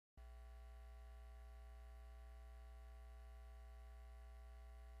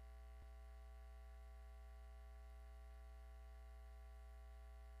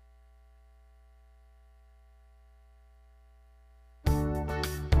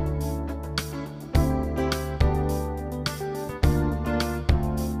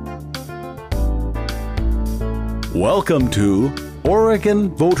Welcome to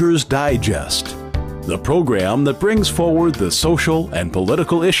Oregon Voters Digest, the program that brings forward the social and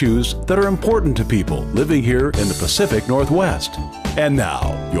political issues that are important to people living here in the Pacific Northwest. And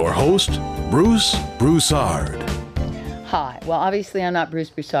now, your host, Bruce Broussard. Hi. Well, obviously, I'm not Bruce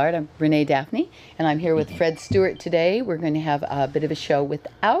Broussard. I'm Renee, Daphne, and I'm here with Fred Stewart today. We're going to have a bit of a show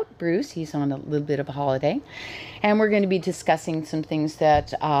without Bruce. He's on a little bit of a holiday. And we're going to be discussing some things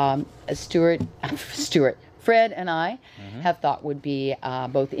that Fred and I have thought would be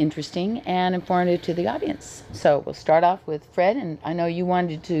both interesting and informative to the audience. So we'll start off with Fred, and I know you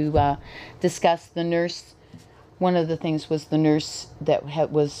wanted to discuss the nurse. One of the things was the nurse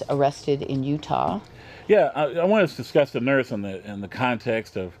that was arrested in Utah. Yeah, I want to discuss the nurse in the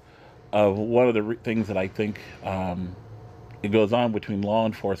context of one of the things that I think it goes on between law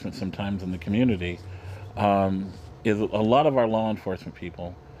enforcement sometimes in the community is a lot of our law enforcement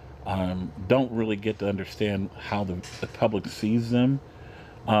people don't really get to understand how the public sees them,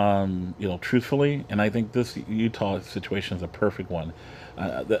 truthfully. And I think this Utah situation is a perfect one.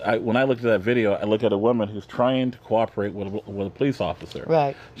 When I looked at that video, I looked at a woman who's trying to cooperate with a police officer.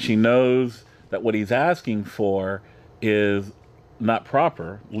 Right. She knows that what he's asking for is not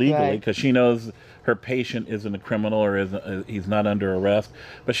proper legally, because she knows her patient isn't a criminal or he's not under arrest.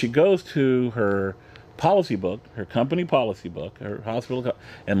 But she goes to her policy book, her company policy book, her hospital,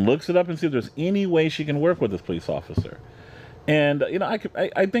 and looks it up and sees if there's any way she can work with this police officer. And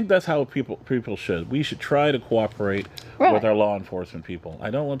I think that's how people should. We should try to cooperate with our law enforcement people. I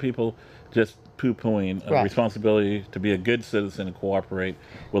don't want people just poo-pooing a responsibility to be a good citizen and cooperate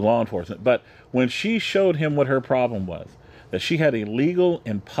with law enforcement. But when she showed him what her problem was, that she had a legal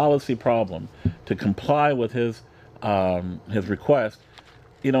and policy problem to comply with his request,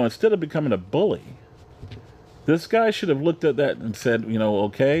 instead of becoming a bully, this guy should have looked at that and said,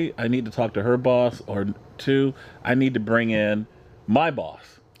 okay, I need to talk to her boss, or two, I need to bring in my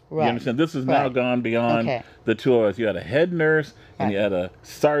boss. Right. You understand? This has now gone beyond the two of us. You had a head nurse and you had a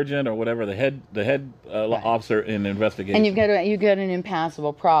sergeant or whatever, the head officer in investigation. And you've got an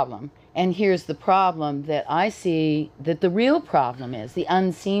impassable problem. And here's the problem that I see, that the real problem is, the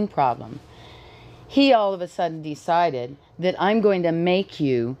unseen problem. He all of a sudden decided that I'm going to make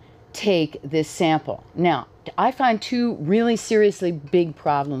you take this sample. Now, I find two really seriously big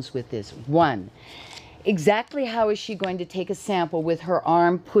problems with this. One, exactly how is she going to take a sample with her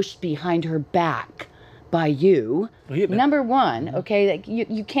arm pushed behind her back by you? Number one, okay,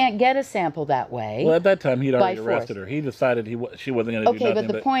 you can't get a sample that way. Well, at that time, he'd already arrested her. He decided she wasn't going to do nothing. Okay, but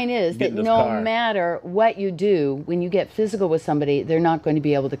the point is that no matter what you do, when you get physical with somebody, they're not going to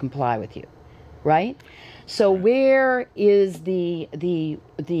be able to comply with you, right? So where is the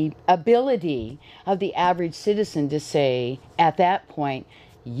ability of the average citizen to say, at that point,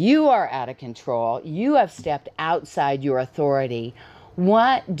 you are out of control, you have stepped outside your authority.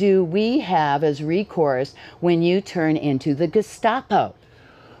 What do we have as recourse when you turn into the Gestapo?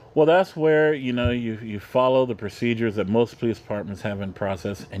 Well, that's where, you follow the procedures that most police departments have in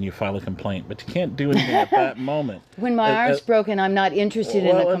process, and you file a complaint. But you can't do anything at that moment. When my arm's broken, I'm not interested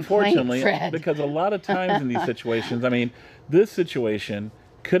in a complaint, unfortunately, Fred. Because a lot of times in these situations, this situation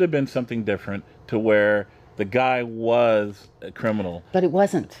could have been something different to where the guy was a criminal. But it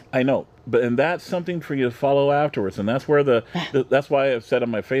wasn't. I know. And that's something for you to follow afterwards. And that's where that's why I've said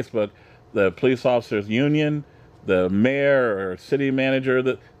on my Facebook, the police officers union, the mayor or city manager,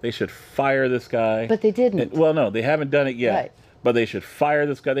 that they should fire this guy. But they didn't. No, they haven't done it yet. Right. But they should fire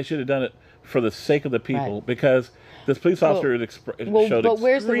this guy. They should have done it for the sake of the people, because this police officer showed extremely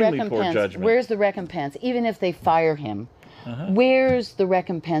poor judgment. Where's the recompense? Even if they fire him, where's the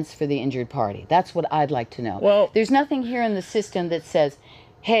recompense for the injured party? That's what I'd like to know. Well, there's nothing here in the system that says,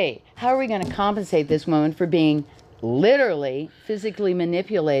 hey, how are we going to compensate this woman for being literally physically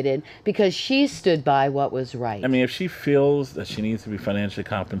manipulated because she stood by what was right? If she feels that she needs to be financially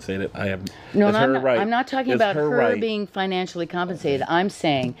compensated, I'm not talking about her being financially compensated. I'm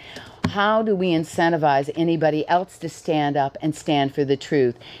saying, how do we incentivize anybody else to stand up and stand for the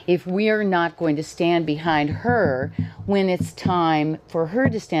truth if we're not going to stand behind her when it's time for her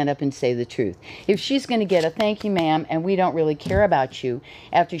to stand up and say the truth? If she's going to get a thank you, ma'am, and we don't really care about you,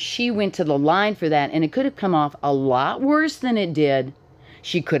 after she went to the line for that, and it could have come off a lot worse than it did,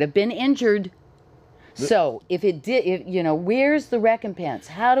 she could have been injured. So if it did, where's the recompense?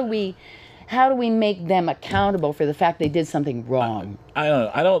 How do we make them accountable for the fact they did something wrong?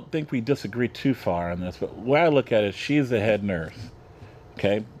 I don't think we disagree too far on this, but where I look at it, she's the head nurse.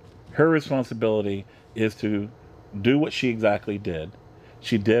 Okay? Her responsibility is to do what she exactly did.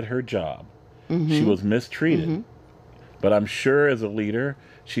 She did her job. Mm-hmm. She was mistreated. Mm-hmm. But I'm sure as a leader,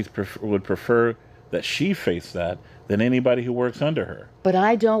 she would prefer that she face that than anybody who works under her. But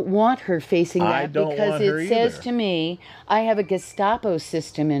I don't want her facing that because it says either. To me, I have a Gestapo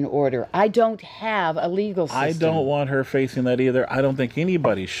system in order. I don't have a legal system. I don't want her facing that either. I don't think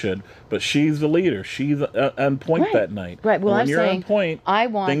anybody should. But she's the leader. She's on point that night. Right. Well, when I'm you're saying on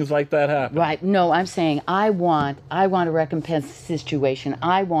point, things like that happen. Right. No, I'm saying I want a recompense situation.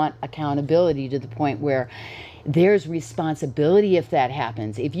 I want accountability to the point where there's responsibility if that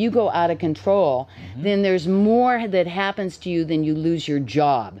happens. If you go out of control, then there's more that happens to you than you lose your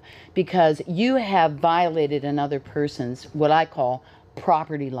job because you have violated another person's, what I call,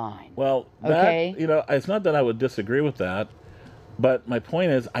 property line. Well, it's not that I would disagree with that, but my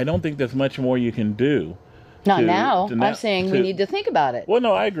point is I don't think there's much more you can do. Not now. I'm saying we need to think about it. Well,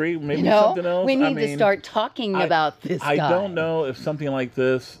 no, I agree. Maybe something else. We need to start talking about this guy. I don't know if something like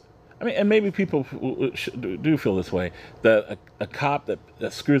this, and maybe people do feel this way, that a cop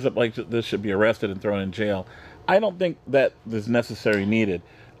that screws up like this should be arrested and thrown in jail. I don't think that is necessarily needed.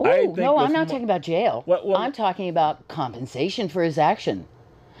 I'm not talking about jail. I'm talking about compensation for his action.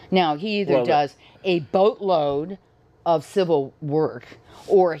 Now, he either does a boatload of civil work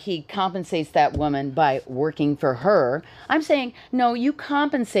or he compensates that woman by working for her. I'm saying, no, you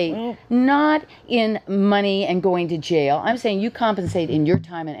compensate not in money and going to jail. I'm saying you compensate in your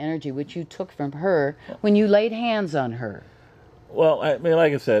time and energy, which you took from her when you laid hands on her. Well, I mean,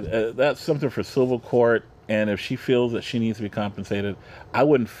 like I said, that's something for civil court. And if she feels that she needs to be compensated, I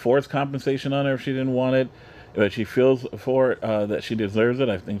wouldn't force compensation on her if she didn't want it. If she feels that she deserves it,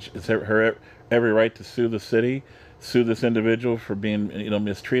 I think it's her every right to sue the city, sue this individual for being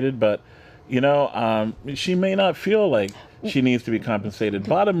mistreated. But she may not feel like she needs to be compensated.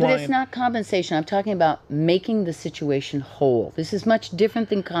 Bottom line, but it's not compensation. I'm talking about making the situation whole. This is much different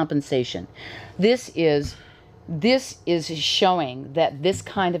than compensation. This is showing that this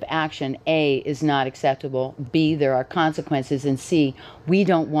kind of action, A, is not acceptable, B, there are consequences, and C, we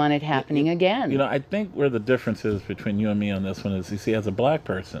don't want it happening again. I think where the difference is between you and me on this one is, you see, as a black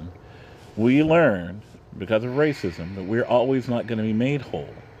person, we learned, because of racism, that we're always not going to be made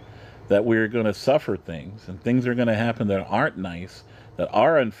whole, that we're going to suffer things, and things are going to happen that aren't nice, that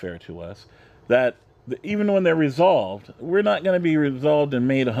are unfair to us, that even when they're resolved, we're not going to be resolved and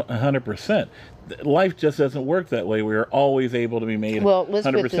made 100%. Life just doesn't work that way. We're always able to be made 100%. Well, let's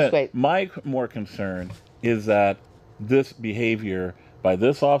put it this way. My more concern is that this behavior by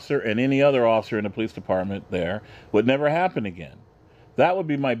this officer and any other officer in the police department there would never happen again. That would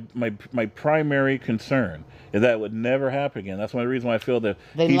be my primary concern, is that it would never happen again. That's one of the reasons why I feel that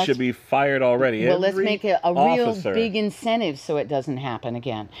he should be fired already. Well, let's make it a real big incentive so it doesn't happen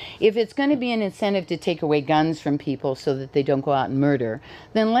again. If it's going to be an incentive to take away guns from people so that they don't go out and murder,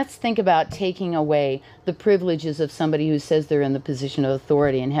 then let's think about taking away the privileges of somebody who says they're in the position of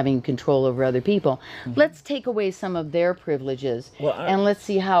authority and having control over other people. Let's take away some of their privileges and let's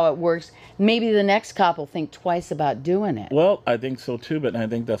see how it works. Maybe the next cop will think twice about doing it. Well, I think so too, but I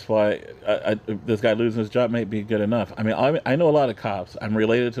think that's why this guy losing his job might be good enough. I mean, I know a lot of cops. I'm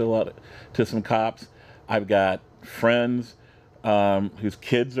related to some cops. I've got friends whose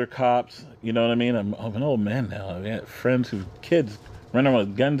kids are cops. You know what I mean? I'm an old man now. I've got friends whose kids run around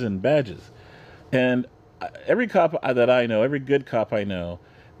with guns and badges. And every cop that I know, every good cop I know,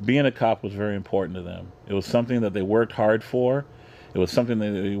 being a cop was very important to them. It was something that they worked hard for. It was something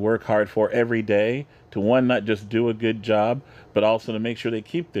that they work hard for every day to, one, not just do a good job, but also to make sure they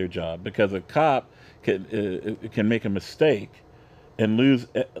keep their job. Because a cop can make a mistake and lose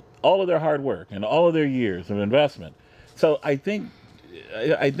all of their hard work and all of their years of investment. So I think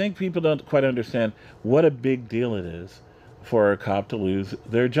people don't quite understand what a big deal it is for a cop to lose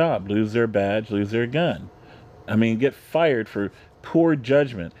their job, lose their badge, lose their gun. I mean, get fired for poor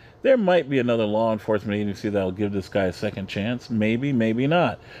judgment. There might be another law enforcement agency that will give this guy a second chance. Maybe, maybe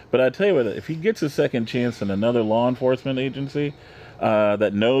not. But I tell you what, if he gets a second chance in another law enforcement agency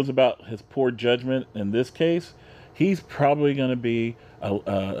that knows about his poor judgment in this case, he's probably going to be,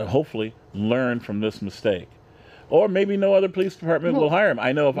 hopefully, learn from this mistake. Or maybe no other police department will hire him.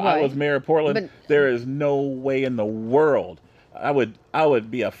 I know if I was mayor of Portland, there is no way in the world I would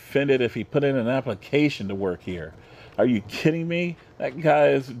be offended if he put in an application to work here. Are you kidding me? That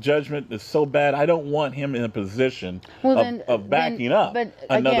guy's judgment is so bad. I don't want him in a position of backing up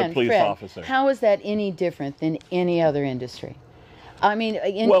another police officer. How is that any different than any other industry? I mean,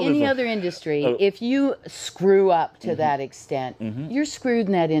 in any other industry, if you screw up to that extent, you're screwed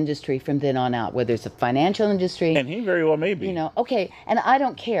in that industry from then on out, whether it's a financial industry. And he very well may be. Okay, and I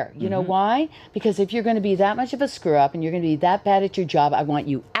don't care. You know why? Because if you're going to be that much of a screw up and you're going to be that bad at your job, I want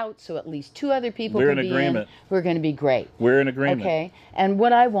you out out so at least 2 other people can be in who are going to be great. We're in agreement. Okay? And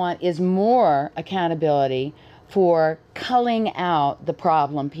what I want is more accountability for culling out the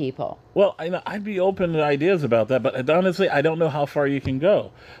problem people. Well, I'd be open to ideas about that, but honestly, I don't know how far you can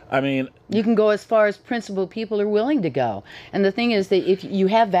go. I mean... You can go as far as principled people are willing to go. And the thing is that if you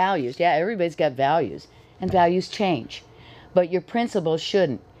have values, everybody's got values, and values change. But your principles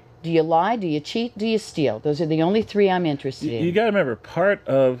shouldn't. Do you lie? Do you cheat? Do you steal? Those are the only 3 I'm interested in. You got to remember, part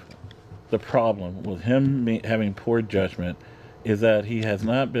of the problem with him having poor judgment is that he has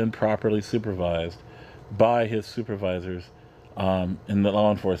not been properly supervised by his supervisors in the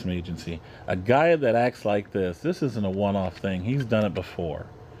law enforcement agency. A guy that acts like this isn't a one-off thing. He's done it before.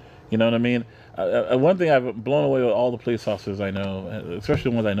 You know what I mean? One thing I've blown away with all the police officers I know,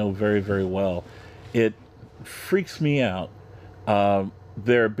 especially the ones I know very, very well, it freaks me out,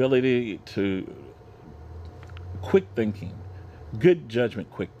 their ability to quick thinking, good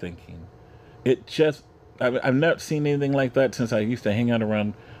judgment, quick thinking. It just, I've never seen anything like that since I used to hang out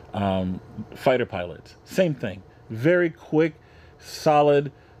around fighter pilots. Same thing. Very quick,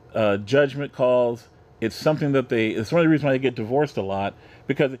 solid judgment calls. It's something that it's one of the reasons why they get divorced a lot,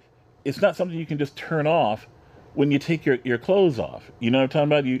 because it's not something you can just turn off when you take your clothes off. You know what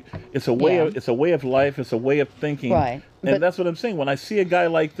I'm talking about? It's a way of life. It's a way of thinking. Right. And that's what I'm saying. When I see a guy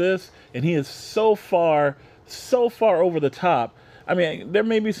like this, and he is so far over the top, I mean, there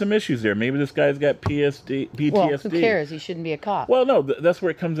may be some issues there. Maybe this guy's got PTSD. Well, who cares? He shouldn't be a cop. Well, no, that's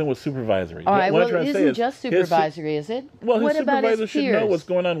where it comes in with supervisory. All right, well, it isn't just supervisory, is it? Well, his supervisor should know what's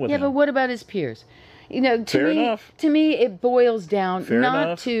going on with him. Yeah, but what about his peers? You know, to me, it boils down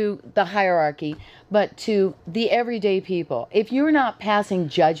to the hierarchy, but to the everyday people. If you're not passing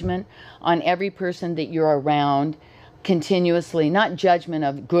judgment on every person that you're around continuously, not judgment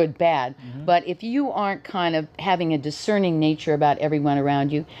of good, bad, but if you aren't kind of having a discerning nature about everyone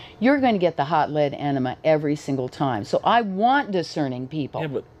around you, you're going to get the hot lead enema every single time. So I want discerning people. Yeah,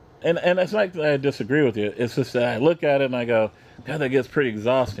 but and it's not that I disagree with you. It's just that I look at it and I go, God, that gets pretty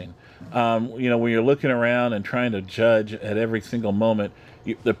exhausting. When you're looking around and trying to judge at every single moment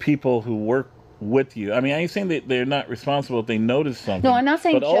the people who work with you. I mean, I ain't saying that they're not responsible if they notice something. No, I'm not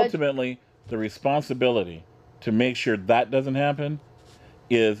saying but ultimately, the responsibility to make sure that doesn't happen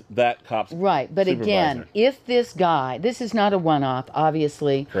is that cop's right. But supervisor. Again, if this guy, this is not a one-off,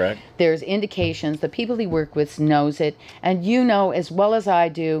 obviously. Correct. There's indications. The people he works with knows it. And you know as well as I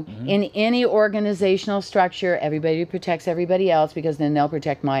do, in any organizational structure, everybody protects everybody else because then they'll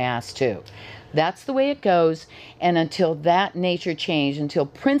protect my ass too. That's the way it goes. And until that nature change, until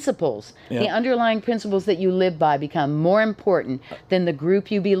principles, the underlying principles that you live by become more important than the group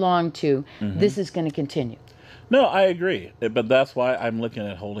you belong to, this is going to continue. No, I agree. But that's why I'm looking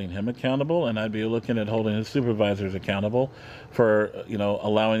at holding him accountable, and I'd be looking at holding his supervisors accountable for,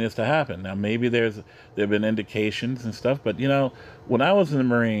 allowing this to happen. Now, maybe there have been indications and stuff, but, when I was in the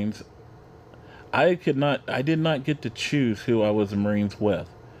Marines, I did not get to choose who I was the Marines with.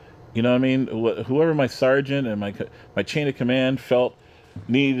 You know what I mean? Whoever my sergeant and my chain of command felt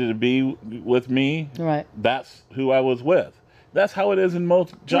needed to be with me, right? That's who I was with. That's how it is in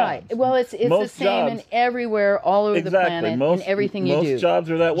most jobs. Right. Well, it's the same in everywhere, all over the planet, in everything you do. Most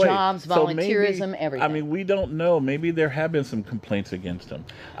jobs are that way. Jobs, volunteerism, everything. I mean, we don't know. Maybe there have been some complaints against him.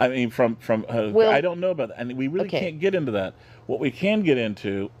 I mean, I don't know about that. And we really can't get into that. What we can get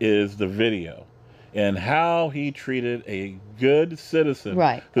into is the video and how he treated a good citizen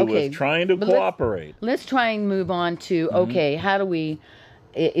who was trying to cooperate. Let's try and move on to, how do we...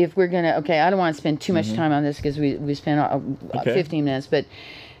 If we're going to, I don't want to spend too much time on this because we spent 15 minutes, but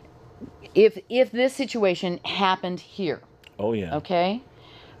if this situation happened here. Oh, yeah. Okay?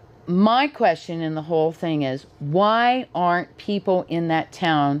 My question in the whole thing is, why aren't people in that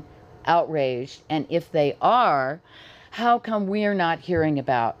town outraged? And if they are, how come we're not hearing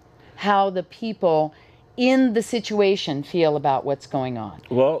about how the people in the situation feel about what's going on?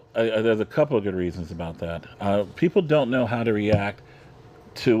 Well, there's a couple of good reasons about that. People don't know how to react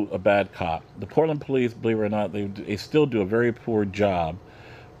to a bad cop. The Portland police, believe it or not, they still do a very poor job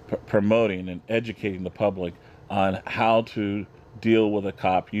promoting and educating the public on how to deal with a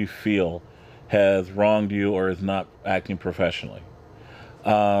cop you feel has wronged you or is not acting professionally.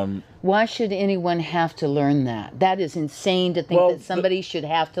 Why should anyone have to learn that? That is insane to think that somebody should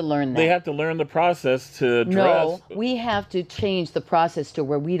have to learn that. They have to learn the process to address. No, we have to change the process to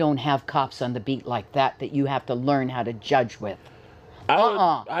where we don't have cops on the beat like that you have to learn how to judge with.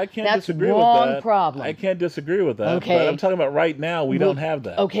 I can't disagree with that. That's wrong problem. I can't disagree with that. Okay. But I'm talking about right now, we don't have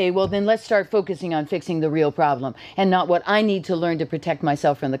that. Okay, well then let's start focusing on fixing the real problem and not what I need to learn to protect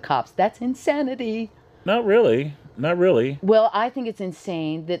myself from the cops. That's insanity. Not really. Not really. Well, I think it's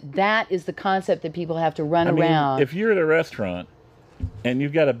insane that is the concept that people have to run around. If you're at a restaurant and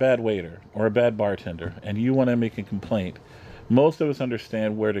you've got a bad waiter or a bad bartender and you want to make a complaint, most of us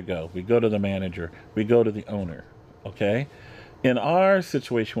understand where to go. We go to the manager. We go to the owner. Okay? In our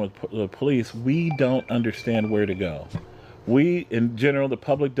situation with the police, we don't understand where to go. We, in general, the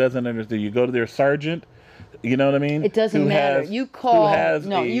public doesn't understand. You go to their sergeant, you know what I mean? It doesn't matter. You call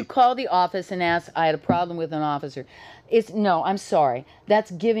the office and ask, I had a problem with an officer. I'm sorry.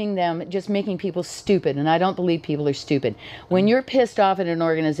 That's just making people stupid, and I don't believe people are stupid. When you're pissed off at an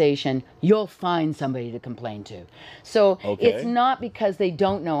organization, you'll find somebody to complain to. So it's not because they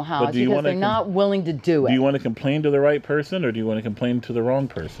don't know how, it's because they're not willing to do it. Do you want to complain to the right person, or do you want to complain to the wrong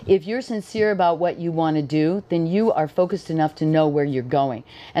person? If you're sincere about what you want to do, then you are focused enough to know where you're going.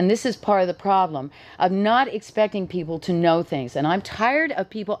 And this is part of the problem of not expecting people to know things. And I'm tired of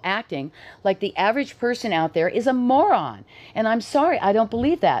people acting like the average person out there is a moron. And I'm sorry, I don't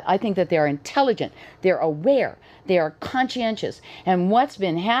believe that. I think that they're intelligent, they're aware, they are conscientious. And what's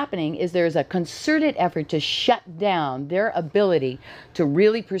been happening is there's a concerted effort to shut down their ability to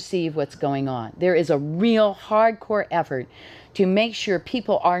really perceive what's going on. There is a real hardcore effort to make sure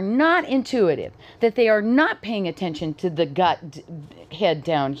people are not intuitive, that they are not paying attention to the gut head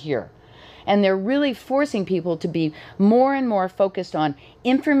down here. And they're really forcing people to be more and more focused on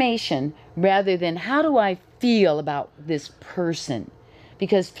information rather than how do I feel about this person.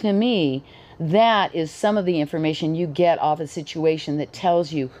 Because to me, that is some of the information you get off a situation that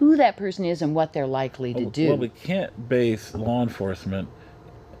tells you who that person is and what they're likely to do. Well, we can't base law enforcement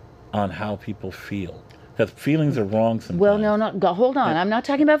on how people feel. Because feelings are wrong sometimes. Well, no, hold on. I'm not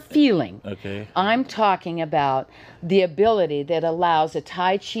talking about feeling. Okay. I'm talking about the ability that allows a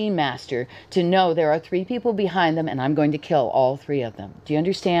Tai Chi master to know there are 3 people behind them and I'm going to kill all 3 of them. Do you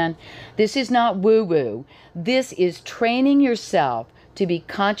understand? This is not woo-woo. This is training yourself to be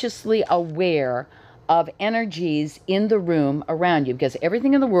consciously aware of energies in the room around you. Because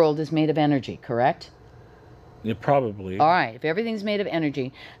everything in the world is made of energy, correct? Yeah, probably. All right. If everything's made of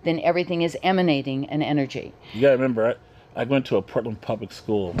energy, then everything is emanating an energy. You got to remember, I went to a Portland public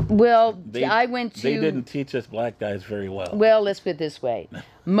school. Well, They didn't teach us black guys very well. Well, let's put it this way.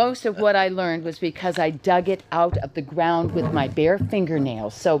 Most of what I learned was because I dug it out of the ground with my bare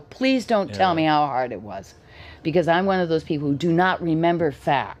fingernails. So please don't tell me how hard it was. Because I'm one of those people who do not remember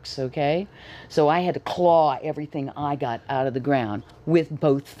facts, okay? So I had to claw everything I got out of the ground with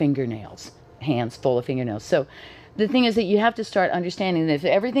both fingernails. Hands full of fingernails. So the thing is that you have to start understanding that if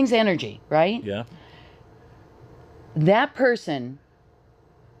everything's energy, right? Yeah. That person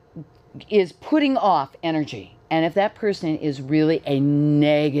is putting off energy. And if that person is really a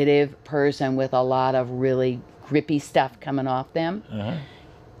negative person with a lot of really grippy stuff coming off them,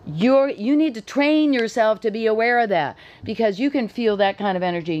 you need to train yourself to be aware of that. Because you can feel that kind of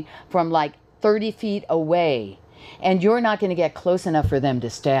energy from like 30 feet away. And you're not going to get close enough for them to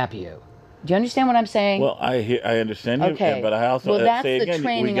stab you. Do you understand what I'm saying? Well, I understand you, okay. But I also that's say the again,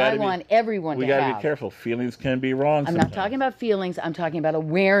 training I want everyone to have. We got to be careful. Feelings can be wrong sometimes. I'm not talking about feelings. I'm talking about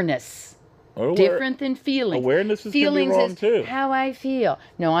awareness. Different than feelings. Awareness can be wrong too. How I feel.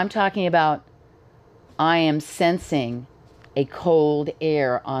 No, I'm talking about I am sensing a cold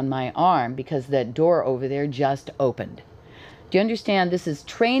air on my arm because that door over there just opened. Do you understand? This is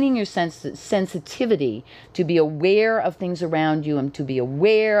training your sensitivity to be aware of things around you and to be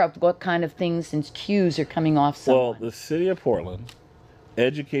aware of what kind of things and cues are coming off someone. Well, the city of Portland,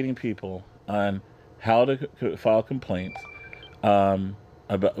 educating people on how to file complaints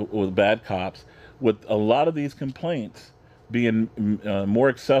with bad cops, with a lot of these complaints being more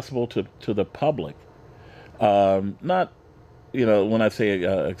accessible to the public. Not, when I say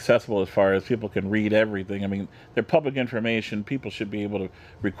accessible as far as people can read everything, I mean, they're public information. People should be able to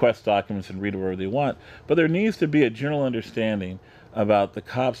request documents and read whatever they want. But there needs to be a general understanding about the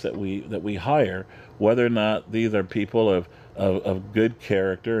cops that we hire, whether or not these are people of good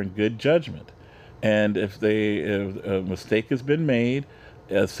character and good judgment. And if a mistake has been made,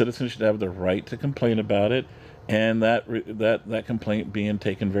 citizens should have the right to complain about it, and that complaint being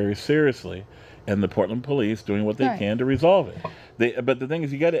taken very seriously. And the Portland police doing what they can to resolve it. But the thing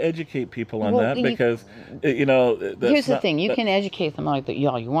is, you got to educate people on that because, here's the thing. You can educate them like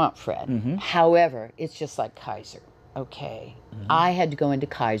all you want, Fred. Mm-hmm. However, it's just like Kaiser. Okay. Mm-hmm. I had to go into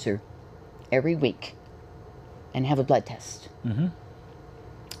Kaiser every week and have a blood test. Mm-hmm.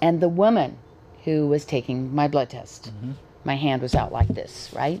 And the woman who was taking my blood test, my hand was out like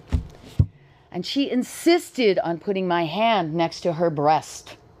this, right? And she insisted on putting my hand next to her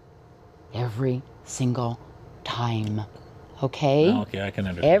breast. Every single time. Okay? Oh, okay, I can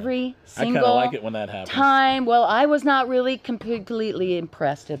understand. Every single I kind of like it when that happens. time. Well, I was not really completely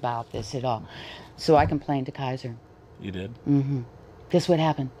impressed about this at all. So I complained to Kaiser. You did? Mm-hmm. Guess what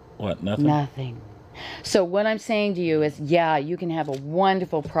happened? What, nothing? Nothing. So what I'm saying to you is, yeah, you can have a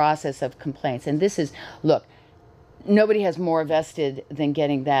wonderful process of complaints. And this is, look, nobody has more vested than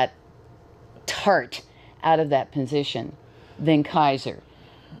getting that tart out of that position than Kaiser.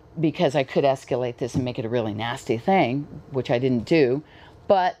 Because I could escalate this and make it a really nasty thing, which I didn't do.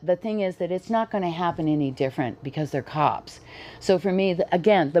 But the thing is that it's not going to happen any different because they're cops. So for me,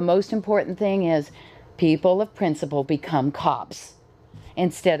 again, the most important thing is people of principle become cops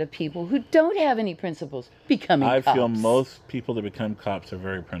instead of people who don't have any principles becoming cops. I feel most people that become cops are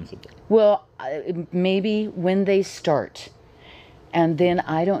very principled. Well, maybe when they start. And then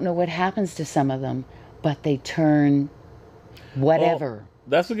I don't know what happens to some of them, but they turn whatever. Well,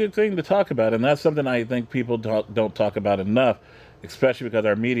 that's a good thing to talk about, and that's something I think people don't talk about enough, especially because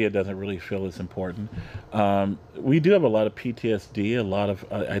our media doesn't really feel it's important. We do have a lot of PTSD, a lot of,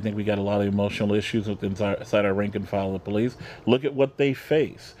 I think we got a lot of emotional issues inside our rank and file of the police. Look at what they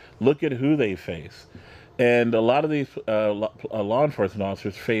face. Look at who they face. And a lot of these law enforcement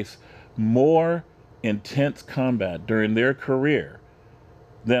officers face more intense combat during their career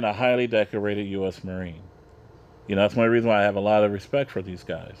than a highly decorated U.S. Marine. You know, that's one reason why I have a lot of respect for these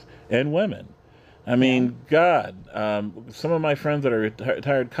guys and women. I mean, God, some of my friends that are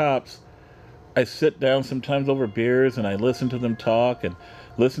retired cops, I sit down sometimes over beers and I listen to them talk and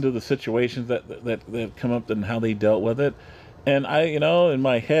listen to the situations that come up and how they dealt with it. And I, you know, in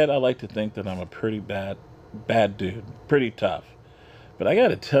my head, I like to think that I'm a pretty bad dude, pretty tough. But I got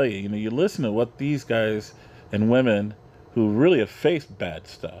to tell you, you know, you listen to what these guys and women who really have faced bad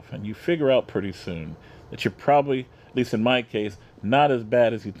stuff, and you figure out pretty soon that you're probably, at least in my case, not as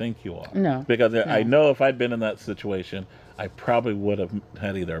bad as you think you are. No. Because I know if I'd been in that situation, I probably would have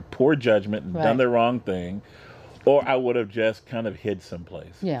had either poor judgment and done the wrong thing, or I would have just kind of hid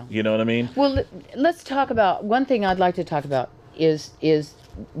someplace. Yeah. You know what I mean? Well, let's talk about, one thing I'd like to talk about is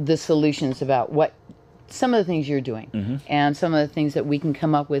the solutions about what, some of the things you're doing and some of the things that we can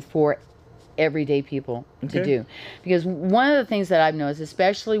come up with for everyday people to do. Because one of the things that I've noticed,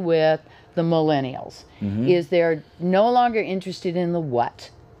 especially with the millennials, is they're no longer interested in the what.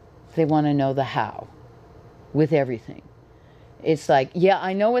 They want to know the how with everything. It's like, yeah,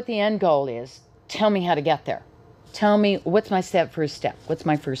 I know what the end goal is. Tell me how to get there. Tell me, what's my first step? What's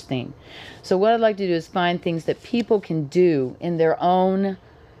my first thing? So what I'd like to do is find things that people can do in their own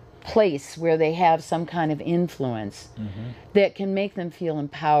place where they have some kind of influence that can make them feel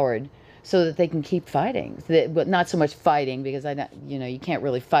empowered so that they can keep fighting. But not so much fighting, because you can't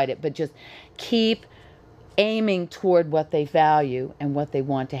really fight it, but just keep aiming toward what they value and what they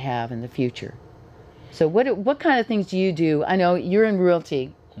want to have in the future. So what kind of things do you do? I know you're in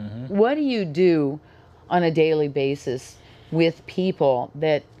realty. What do you do on a daily basis with people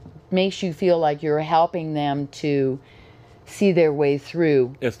that makes you feel like you're helping them to see their way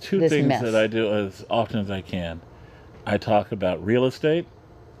through It's two this things mess? that I do as often as I can. I talk about real estate,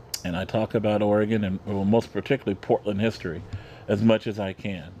 and I talk about Oregon, and most particularly Portland history, as much as I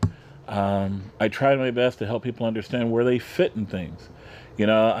can. I try my best to help people understand where they fit in things. You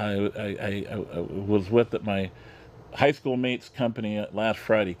know, I was with my high school mate's company last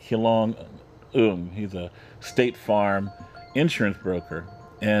Friday, Kilong He's a State Farm insurance broker.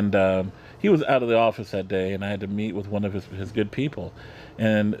 And he was out of the office that day, and I had to meet with one of his good people.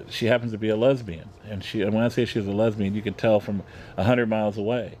 And she happens to be a lesbian. And when I say she's a lesbian, you could tell from 100 miles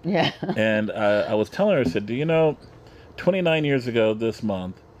away. Yeah. And I was telling her, I said, do you know, 29 years ago this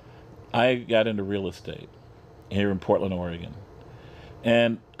month, I got into real estate here in Portland, Oregon.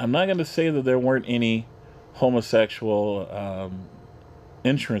 And I'm not going to say that there weren't any homosexual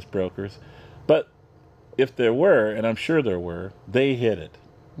insurance brokers, but if there were, and I'm sure there were, they hid it.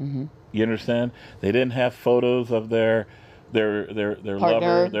 You understand? They didn't have photos of their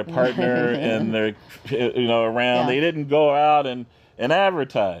lover, their partner, and their around. Yeah. They didn't go out and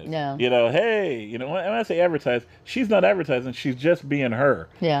advertise. No. Hey, when I say advertise, she's not advertising. She's just being her.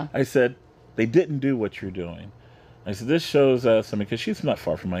 Yeah. I said they didn't do what you're doing. I said this shows us. Because she's not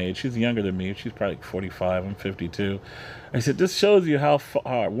far from my age. She's younger than me. She's probably 45. I'm 52. I said this shows you how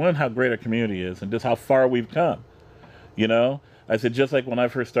far, how great our community is, and just how far we've come. I said, just like when I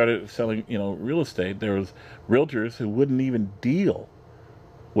first started selling, real estate, there was realtors who wouldn't even deal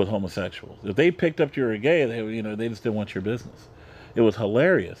with homosexuals. If they picked up you were gay, they just didn't want your business. It was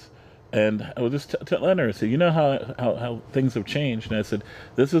hilarious. And I was just telling her, I said, how things have changed. And I said,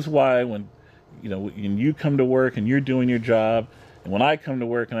 this is why when you come to work and you're doing your job, and when I come to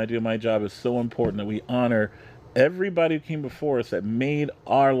work and I do my job, it's so important that we honor everybody who came before us that made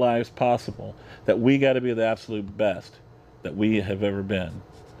our lives possible, that we got to be the absolute best that we have ever been.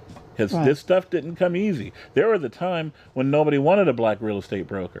 Because this stuff didn't come easy. There was a time when nobody wanted a black real estate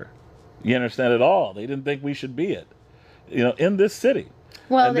broker. You understand at all? They didn't think we should be it. In this city.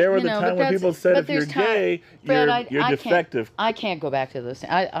 Well, and there was a time when people said if you're gay, Fred, you're defective. I can't go back to those.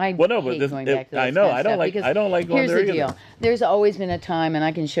 I well, no, but going back to those I know. I don't like going there either. Here's the deal. There's always been a time, and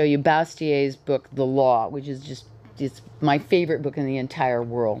I can show you Bastier's book, The Law, which is just it's my favorite book in the entire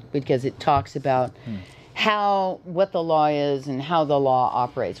world because it talks about what the law is and how the law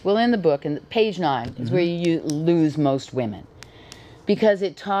operates. Well, in the book, in page 9 is where you lose most women, because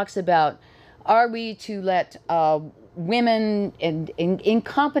it talks about, are we to let women and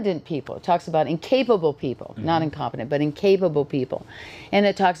incompetent people, it talks about incapable people, not incompetent, but incapable people, and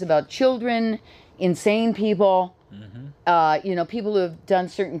it talks about children, insane people, people who have done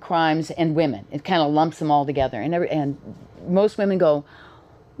certain crimes, and women. It kind of lumps them all together, and most women go,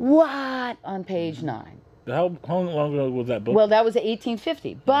 what, on page 9. How long ago was that book? Well, that was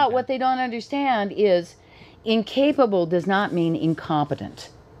 1850. But what they don't understand is incapable does not mean incompetent.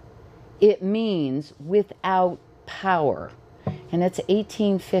 It means without power. And that's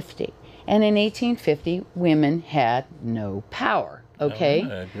 1850. And in 1850, women had no power. Okay?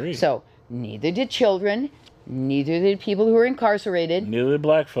 I agree. So neither did children. Neither did people who were incarcerated. Neither did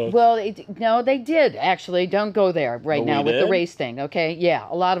black folks. Well, no, they did, actually. Don't go there right now with the race thing, okay? Yeah,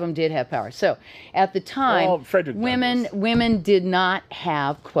 a lot of them did have power. So, at the time, women did not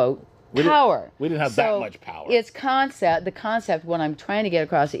have, quote, power. We didn't have that much power. The concept, what I'm trying to get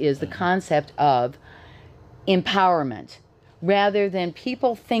across is the concept of empowerment, rather than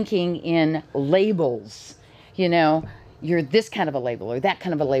people thinking in labels, you're this kind of a label or that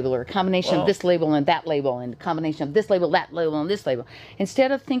kind of a label or a combination of this label and that label and a combination of this label, that label, and this label.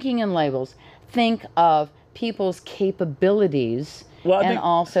 Instead of thinking in labels, think of people's capabilities and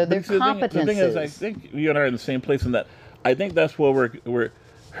also their competences. The thing is, I think you and I are in the same place in that I think that's where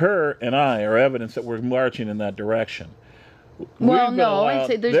her and I are evidence that we're marching in that direction. Well, no, I'd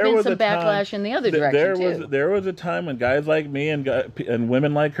say there's been some backlash in the other direction, too. There was a time when guys like me and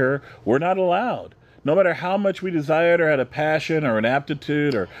women like her were not allowed. No matter how much we desired or had a passion or an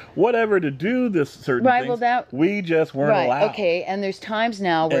aptitude or whatever to do this certain things, we just weren't allowed. Okay, and there's times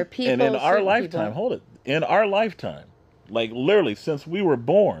now where people... And in our lifetime, in our lifetime, like literally since we were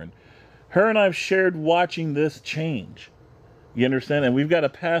born, her and I have shared watching this change. You understand? And we've got to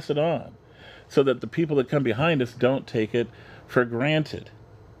pass it on so that the people that come behind us don't take it for granted.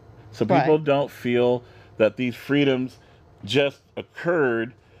 So people don't feel that these freedoms just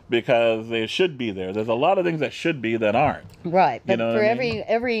occurred because they should be there. There's a lot of things that should be that aren't. Right. But for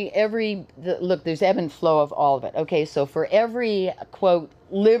every look, there's ebb and flow of all of it. Okay, so for every, quote,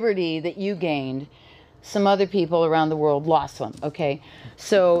 liberty that you gained, some other people around the world lost them. Okay?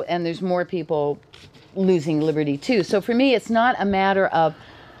 So, and there's more people losing liberty too. So for me, it's not a matter of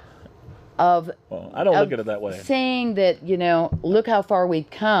I don't look at it that way. Saying that, look how far we've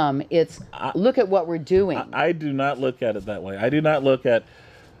come. It's look at what we're doing. I do not look at it that way. I do not look at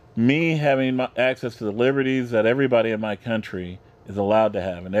me having access to the liberties that everybody in my country is allowed to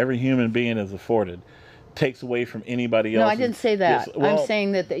have and every human being is afforded takes away from anybody else. No, I didn't say that. I'm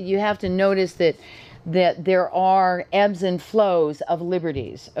saying that you have to notice that there are ebbs and flows of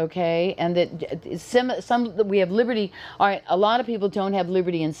liberties, okay? And that some we have liberty. All right, a lot of people don't have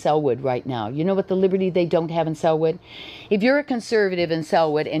liberty in Selwood right now. You know what the liberty they don't have in Selwood? If you're a conservative in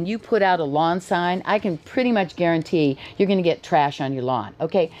Selwood and you put out a lawn sign, I can pretty much guarantee you're going to get trash on your lawn,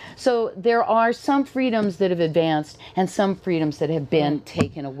 okay? So there are some freedoms that have advanced and some freedoms that have been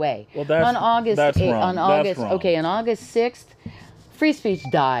taken away. Well, on August 6th, free speech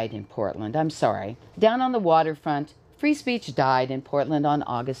died in Portland. I'm sorry. Down on the waterfront, free speech died in Portland on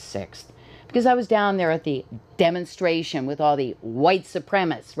August 6th. Because I was down there at the demonstration with all the white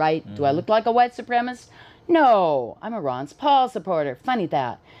supremacists, right? Mm-hmm. Do I look like a white supremacist? No, I'm a Ron Paul supporter. Funny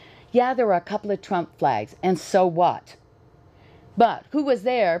that. Yeah, there were a couple of Trump flags, and so what? But who was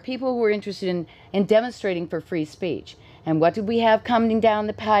there? People who were interested in demonstrating for free speech. And what did we have coming down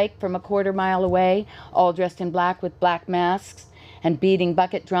the pike from a quarter mile away, all dressed in black with black masks? And beating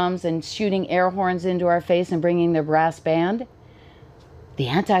bucket drums and shooting air horns into our face and bringing their brass band? The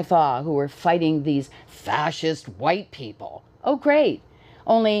Antifa, who were fighting these fascist white people. Oh, great.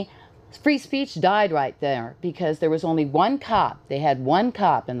 Only free speech died right there because there was only one cop. They had one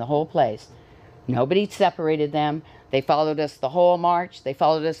cop in the whole place. Nobody separated them. They followed us the whole march. They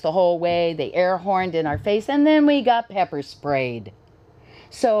followed us the whole way. They air horned in our face, and then we got pepper sprayed.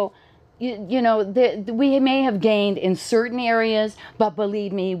 So we may have gained in certain areas, but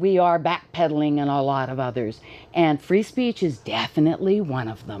believe me, we are backpedaling in a lot of others. And free speech is definitely one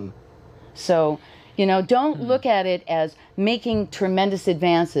of them. So, don't look at it as making tremendous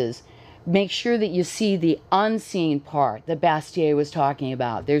advances. Make sure that you see the unseen part that Bastier was talking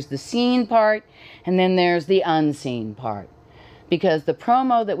about. There's the seen part, and then there's the unseen part. Because the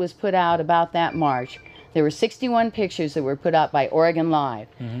promo that was put out about that march, there were 61 pictures that were put out by Oregon Live.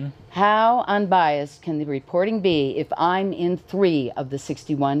 Mm-hmm. How unbiased can the reporting be if I'm in 3 of the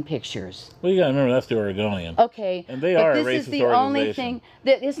 61 pictures? Well, you got to remember that's the Oregonian. Okay, and they are a racist organization. This is the only thing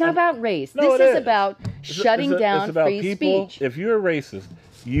that it's not about race. No, this is about shutting down it's about free people, speech. If you're a racist,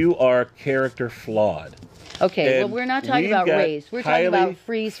 you are character flawed. Okay, well, we're not talking about race. We're talking about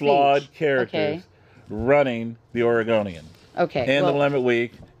free speech. Flawed characters running the Oregonian. Okay, and the Limit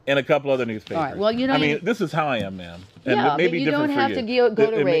Week. And a couple other newspapers. All right. Well, this is how I am, ma'am. And yeah, but you don't have to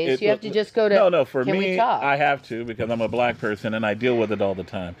go to race. You have to just go to. No. For me, I have to because I'm a black person and I deal with it all the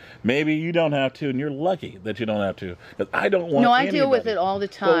time. Maybe you don't have to, and you're lucky that you don't have to. Because I don't want. No, I deal with it all the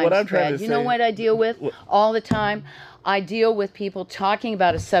time. So what I'm trying to say, you know what I deal with all the time? I deal with people talking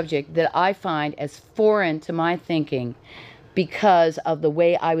about a subject that I find as foreign to my thinking, because of the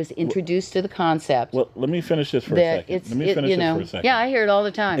way I was introduced to the concept. Well, let me finish this for a second. Let me finish this for a second. Yeah, I hear it all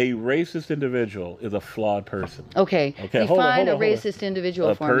the time. A racist individual is a flawed person. Okay. Define a racist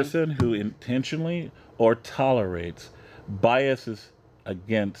individual for me. A person who intentionally or tolerates biases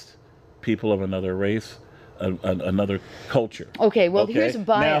against people of another race, another culture. Okay, well, here's a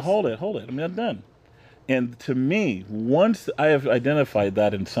bias. Now, hold it. I'm not done. And to me, once I have identified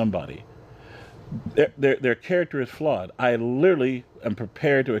that in somebody, their character is flawed. I literally am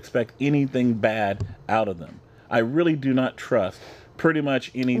prepared to expect anything bad out of them. I really do not trust pretty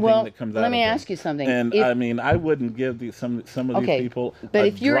much anything that comes out of them. Let me ask you something. And I wouldn't give some of these people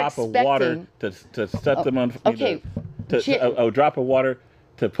a drop of water to set them on. A drop of water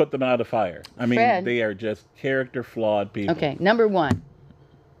to put them out of fire. I mean, Fred, they are just character flawed people. Okay, number one.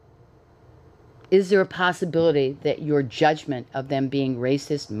 Is there a possibility that your judgment of them being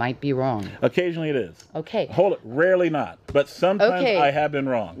racist might be wrong? Occasionally it is. Okay. Hold it. Rarely not. But sometimes I have been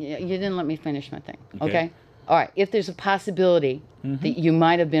wrong. You didn't let me finish my thing. Okay? All right. If there's a possibility that you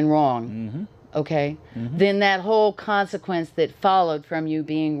might have been wrong, then that whole consequence that followed from you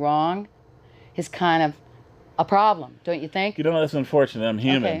being wrong is kind of a problem, don't you think? That's unfortunate. I'm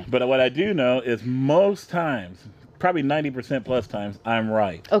human. Okay. But what I do know is most times, probably 90% plus times, I'm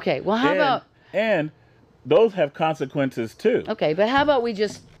right. Okay. Well, how about... And those have consequences too. Okay, but how about we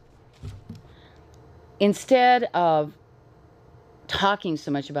just, instead of talking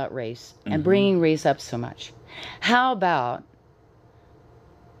so much about race and bringing race up so much, how about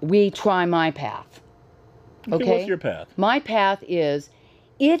we try my path? Okay, what's your path? My path is,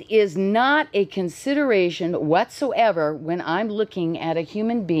 it is not a consideration whatsoever when I'm looking at a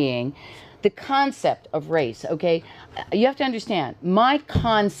human being, the concept of race, okay? You have to understand, my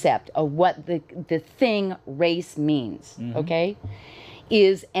concept of what the thing race means, okay,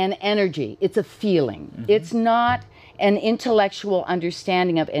 is an energy. It's a feeling. It's not an intellectual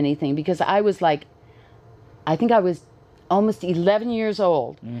understanding of anything, because I think I was almost 11 years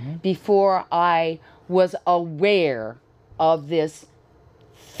old before I was aware of this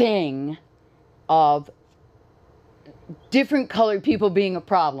thing of different colored people being a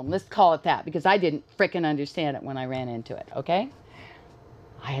problem. Let's call it that, because I didn't frickin' understand it when I ran into it, okay?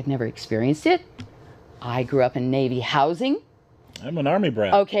 I had never experienced it. I grew up in Navy housing. I'm an Army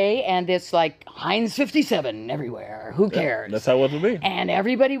brat. Okay, and it's like Heinz 57 everywhere. Who cares? That's how it would be. And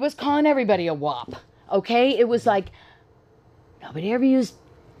everybody was calling everybody a wop, okay? It was like, nobody ever used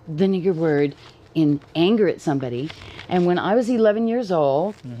the nigger word in anger at somebody. And when I was 11 years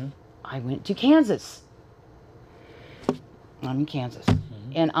old, I went to Kansas. I'm in Kansas.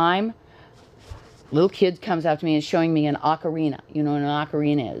 And little kid comes up to me and showing me an ocarina. You know what an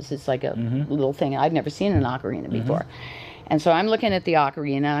ocarina is? It's like a little thing. I'd never seen an ocarina before. And so I'm looking at the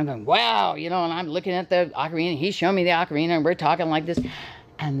ocarina and I'm going, wow, and I'm looking at the ocarina and he's showing me the ocarina and we're talking like this.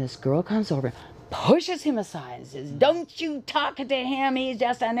 And this girl comes over, pushes him aside and says, don't you talk to him, he's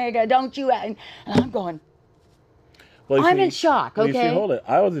just a nigger, don't you? And I'm going, well, I'm in shock, okay? You see, hold it.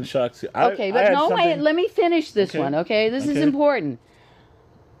 I was in shock too. Okay, but no, wait, let me finish this one, okay? This is important.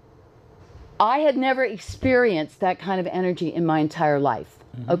 I had never experienced that kind of energy in my entire life,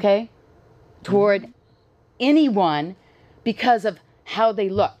 okay? Toward anyone because of how they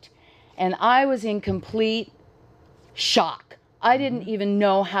looked. And I was in complete shock. I didn't even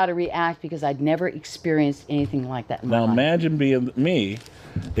know how to react because I'd never experienced anything like that in my life. Now imagine being me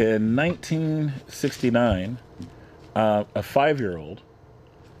in 1969, a 5-year-old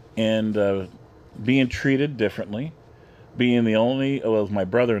and being treated differently, being the only, well, it was my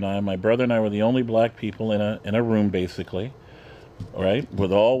brother and I. My brother and I were the only black people in a room, basically, right,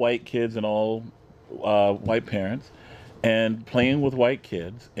 with all white kids and all white parents, and playing with white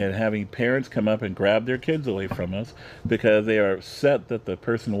kids and having parents come up and grab their kids away from us because they are upset that the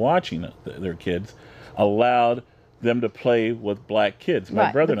person watching their kids allowed them to play with black kids.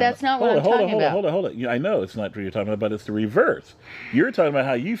 My brother. But that's not what I'm talking about. Hold it. I know it's not what you're talking about, but it's the reverse. You're talking about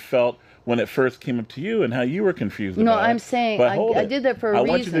how you felt when it first came up to you and how you were confused about it. No, I'm saying I did that for a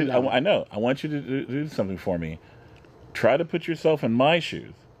reason. I know. I want you to do something for me. Try to put yourself in my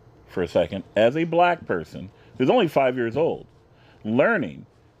shoes for a second as a black person who's only 5 years old, learning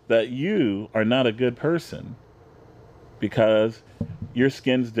that you are not a good person because your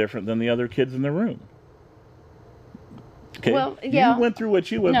skin's different than the other kids in the room. Okay. Well, yeah. You went through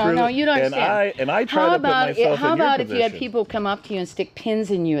what you went through. No, you don't understand. And I try to put myself in your position. How about if you had people come up to you and stick pins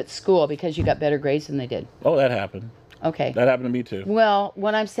in you at school because you got better grades than they did? Oh, that happened. Okay. That happened to me too. Well,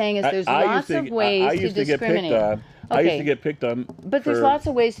 what I'm saying is there's lots of ways to discriminate. I used to get picked on. But there's lots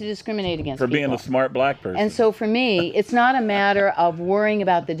of ways to discriminate against people. For being a smart black person. And so for me, it's not a matter of worrying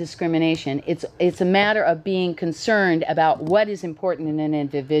about the discrimination. It's a matter of being concerned about what is important in an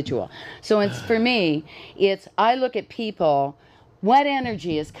individual. So it's for me, I look at people, what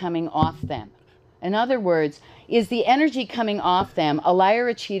energy is coming off them? In other words, is the energy coming off them a liar,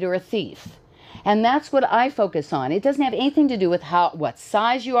 a cheat, or a thief? And that's what I focus on. It doesn't have anything to do with what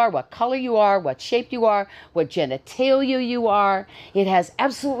size you are, what color you are, what shape you are, what genitalia you are. It has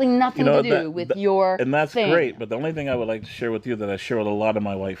absolutely nothing to do with your And that's thing. Great, but the only thing I would like to share with you that I share with a lot of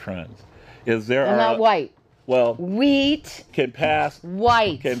my white friends is I'm not white. Well, wheat can pass.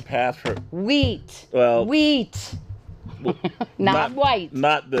 White. Can pass for wheat. Well, wheat. Not white.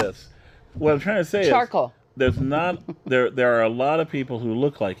 Not this. What I'm trying to say charcoal. Is there are a lot of people who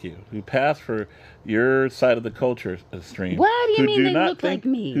look like you, who pass for your side of the culture stream. What do you mean they look like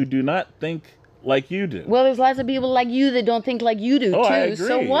me? Who do not think like you do. Well, there's lots of people like you that don't think like you do, too. I agree.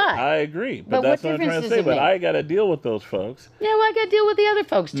 So what? I agree. But that's what what I'm trying to difference say. does it But make? I got to deal with those folks. Yeah, well, I got to deal with the other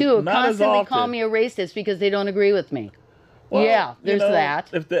folks, too, who Not constantly call me a racist because they don't agree with me. Well, yeah, there's that.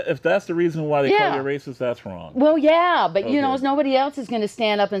 If that's the reason why they call you a racist, that's wrong. Well, yeah, but nobody else is going to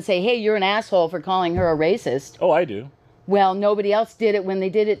stand up and say, hey, you're an asshole for calling her a racist. Oh, I do. Well, nobody else did it when they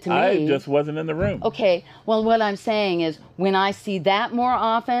did it to me. I just wasn't in the room. Okay, well, what I'm saying is when I see that more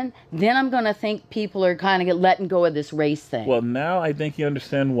often, then I'm going to think people are kind of letting go of this race thing. Well, now I think you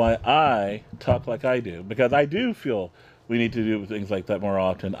understand why I talk like I do, because I do feel we need to do things like that more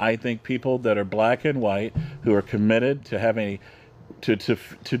often. I think people that are black and white who are committed to having to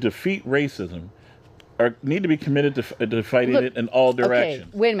defeat racism need to be committed to fighting it in all directions.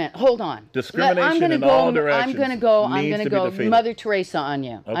 Okay, wait a minute. Hold on. Discrimination in all directions. I'm going to go Mother Teresa on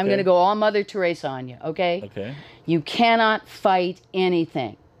you. Okay. I'm going to go all Mother Teresa on you, okay? Okay. You cannot fight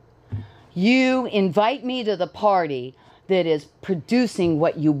anything. You invite me to the party that is producing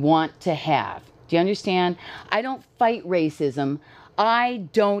what you want to have. Do you understand? I don't fight racism. I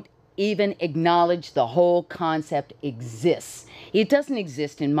don't even acknowledge the whole concept exists. It doesn't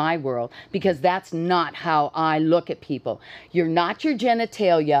exist in my world because that's not how I look at people. You're not your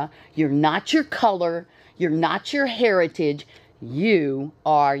genitalia. You're not your color. You're not your heritage. You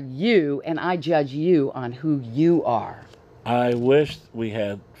are you, and I judge you on who you are. I wish we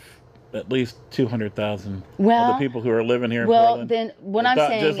had at least 200,000 of the people who are living here in Portland. Well, then what I'm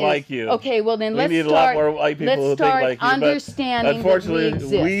saying just is, like you. Okay, well then we need a lot more white people who think like you. Understanding unfortunately, that we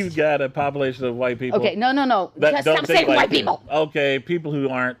exist. We've got a population of white people. Okay, no. That don't stop saying like white people. Okay, people who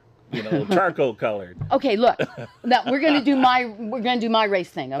aren't, charcoal colored. Okay, look. Now we're gonna do my race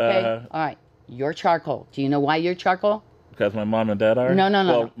thing. Okay. All right. You're charcoal. Do you know why you're charcoal? Because my mom and dad are.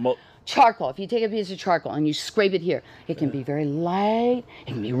 No. Charcoal. If you take a piece of charcoal and you scrape it here, it can be very light.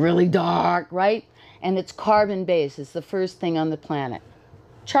 It can be really dark, right? And it's carbon based. It's the first thing on the planet.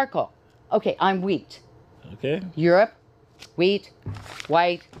 Charcoal. Okay, I'm wheat. Okay. Europe, wheat,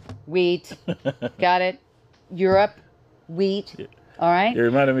 white, wheat. Got it? Europe, wheat. All right? You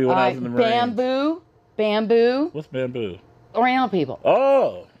reminded me when I was in the Marines. Bamboo. What's bamboo? Oriental people.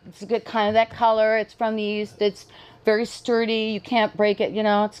 Oh. It's a good kind of that color. It's from the East. It's very sturdy. You can't break it.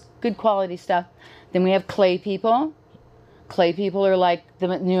 It's good quality stuff. Then we have clay people. Clay people are like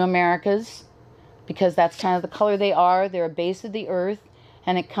the New Americas because that's kind of the color they are. They're a base of the earth,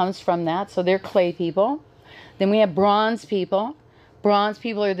 and it comes from that. So they're clay people. Then we have bronze people. Bronze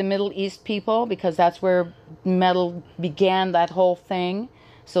people are the Middle East people because that's where metal began, that whole thing.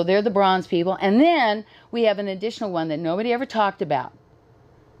 So they're the bronze people. And then we have an additional one that nobody ever talked about.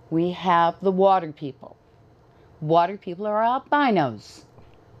 We have the water people. Water people are albinos.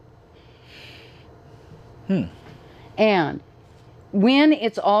 And when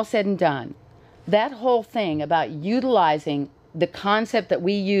it's all said and done, that whole thing about utilizing the concept that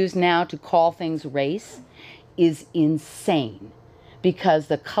we use now to call things race is insane, because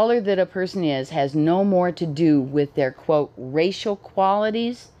the color that a person is has no more to do with their, quote, racial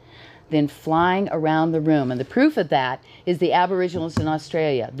qualities than flying around the room. And the proof of that is the Aboriginals in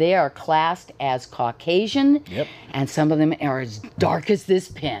Australia. They are classed as Caucasian, and some of them are as dark as this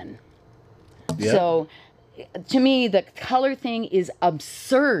pen. So, to me, the color thing is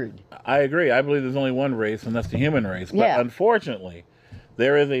absurd. I agree. I believe there's only one race, and that's the human race. But unfortunately,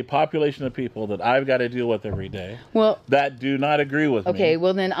 there is a population of people that I've got to deal with every day that do not agree with me. Okay,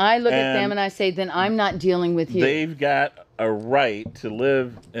 well, then I look at them and I say, then I'm not dealing with you. They've got a right to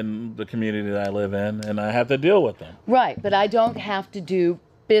live in the community that I live in, and I have to deal with them. Right, but I don't have to do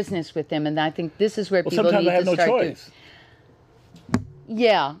business with them, and I think this is where people need to start doing. Sometimes I have no choice.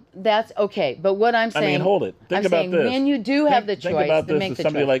 Yeah, that's okay. But what I'm saying... I mean, hold it. Think about this. When you do have the choice, think about this make as the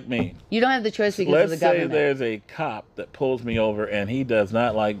somebody choice. like me. You don't have the choice because of the government. Let's say there's a cop that pulls me over and he does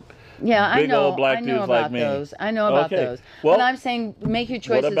not like big old black dudes like me. I know about those. Well, but I'm saying make your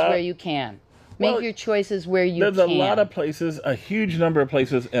choices where you can. Make your choices where you can. There's a lot of places, a huge number of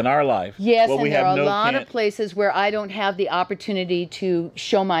places in our life. Yes, and there are a lot of places where I don't have the opportunity to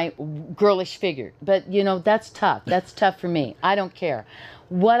show my girlish figure. But, that's tough. That's tough for me. I don't care.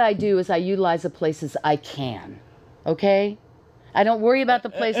 What I do is I utilize the places I can. Okay? I don't worry about the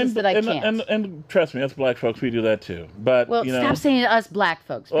places that I can't. And trust me, us black folks, we do that too. But stop saying us black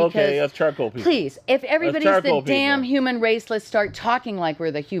folks. Because, okay, us charcoal people. Please, if everybody's the damn human race, let's start talking like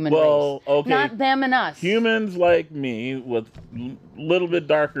we're the human race. Okay. Not them and us. Humans like me with a little bit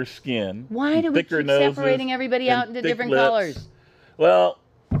darker skin. Why do we keep separating everybody out into different colors? Well,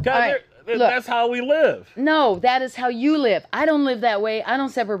 guys, that's how we live. No, that is how you live. I don't live that way. I don't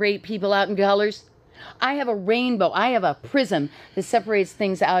separate people out in colors. I have a rainbow. I have a prism that separates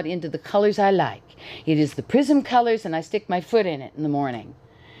things out into the colors I like. It is the prism colors, and I stick my foot in it in the morning.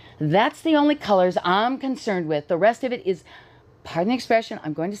 That's the only colors I'm concerned with. The rest of it is, pardon the expression,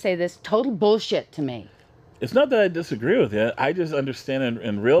 I'm going to say this, total bullshit to me. It's not that I disagree with you. I just understand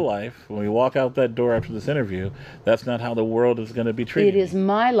in real life, when we walk out that door after this interview, that's not how the world is going to be treated. It is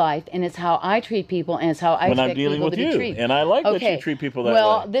my life, and it's how I treat people, and it's how I expect people to be treated. And I like that you treat people that way.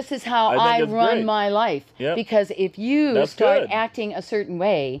 Well, this is how I run my life. Yep. Because if you start acting a certain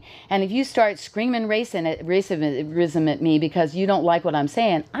way, and if you start screaming racism at me because you don't like what I'm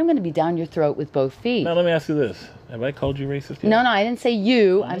saying, I'm going to be down your throat with both feet. Now, let me ask you this. Have I called you racist yet? No, I didn't say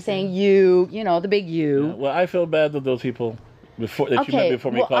you. I'm saying you, the big you. Yeah, well, I feel bad that those people you met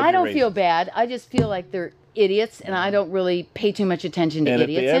before me called you racist. I don't feel bad. I just feel like they're idiots, and I don't really pay too much attention to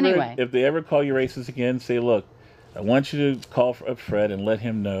idiots anyway. If they ever call you racist again, say, look, I want you to call up Fred and let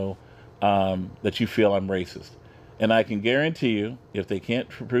him know that you feel I'm racist. And I can guarantee you, if they can't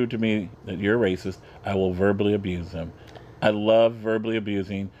prove to me that you're racist, I will verbally abuse them. I love verbally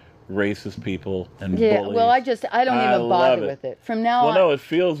abusing racist people and bullies. Well, I don't even bother with it. From now on... Well, no, it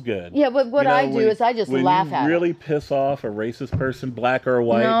feels good. Yeah, but what I do is I just laugh at it. When you really piss off a racist person, black or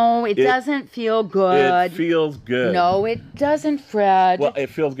white... No, it doesn't feel good. It feels good. No, it doesn't, Fred. Well, it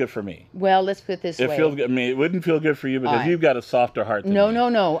feels good for me. Well, let's put it this way. It feels good. I mean, it wouldn't feel good for you because you've got a softer heart than me.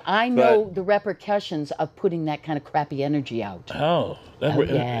 No. I know the repercussions of putting that kind of crappy energy out.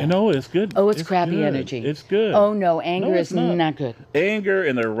 It's good. Oh, it's crappy good. energy. It's good. Oh, no, anger is not good. Anger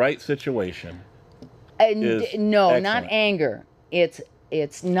in the right situation is no, excellent. Not anger.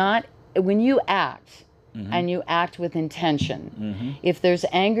 It's not... When you act, and you act with intention, if there's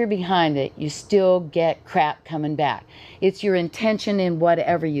anger behind it, you still get crap coming back. It's your intention in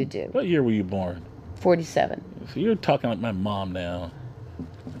whatever you do. What year were you born? 47. So you're talking like my mom now.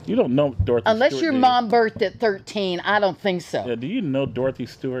 You don't know Dorothy Unless Stewart, your mom birthed at 13, I don't think so. Yeah, do you know Dorothy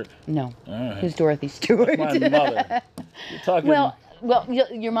Stewart? No. All right. Who's Dorothy Stewart? That's my mother. You're talking... Well,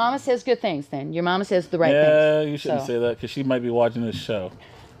 your mama says good things then. Your mama says the right things. Yeah, you shouldn't say that because she might be watching this show.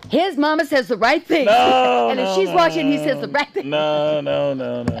 His mama says the right things. And if she's watching, he says the right things. No. No,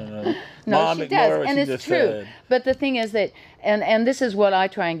 Mom, she does, and it's true. Said. But the thing is that, and this is what I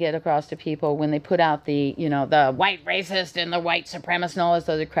try and get across to people when they put out the white racist and the white supremacist and all this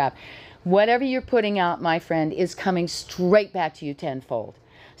other crap. Whatever you're putting out, my friend, is coming straight back to you tenfold.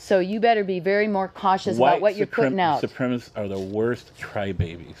 So you better be very more cautious about what you're putting out. White supremacists are the worst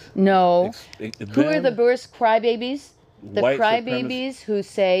crybabies. No. Who are the worst crybabies? The crybabies who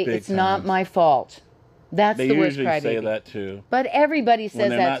say it's not my fault. That's the worst crybaby. They usually say that too. But everybody says that's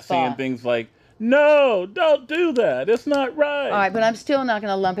when they're not saying things like, no, don't do that. It's not right. All right, but I'm still not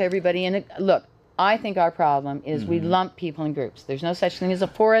going to lump everybody in. Look, I think our problem is we lump people in groups. There's no such thing as a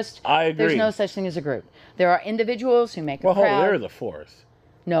forest. I agree. There's no such thing as a group. There are individuals who make a crowd. There is a forest.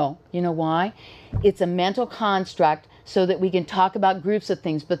 No. You know why? It's a mental construct so that we can talk about groups of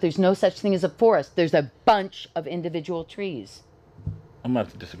things, but there's no such thing as a forest. There's a bunch of individual trees. I'm going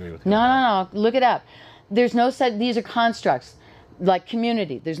to have to disagree with you. No. Look it up. There's no such, these are constructs. Like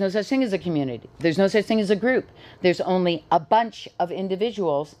community. There's no such thing as a community. There's no such thing as a group. There's only a bunch of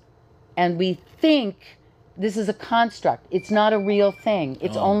individuals, and we think this is a construct. It's not a real thing.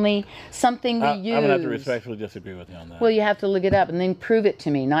 It's only something we use. I'm going to have to respectfully disagree with you on that. Well, you have to look it up and then prove it to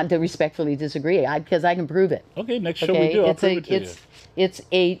me, not to respectfully disagree, because I can prove it. Okay, next show we do, I'll prove it to you. It's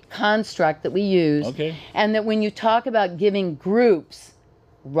a construct that we use. Okay. And that when you talk about giving groups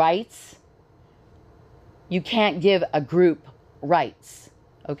rights, you can't give a group rights,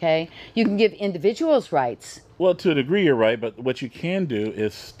 okay? You can give individuals rights. Well, to a degree, you're right, but what you can do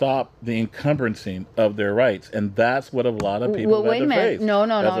is stop the encumbrances of their rights, and that's what a lot of people have to face. Well, wait a minute. No.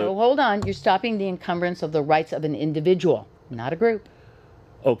 Hold on. You're stopping the encumbrance of the rights of an individual, not a group.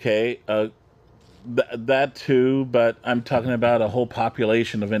 Okay, that too, but I'm talking about a whole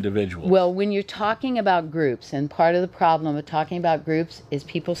population of individuals. Well, when you're talking about groups, and part of the problem of talking about groups is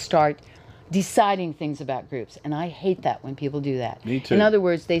people start deciding things about groups, and I hate that when people do that. Me too. In other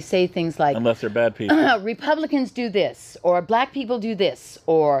words, they say things like, unless they're bad people, Republicans do this, or black people do this,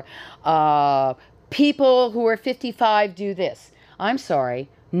 or people who are 55 do this. I'm sorry,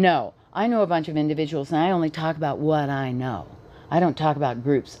 no. I know a bunch of individuals, and I only talk about what I know. I don't talk about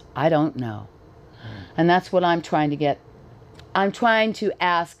groups I don't know. And that's what I'm trying to get. I'm trying to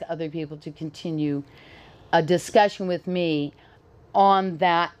ask other people to continue a discussion with me on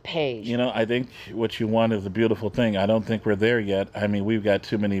that page. You know, I think what you want is a beautiful thing. I don't think we're there yet. I mean, we've got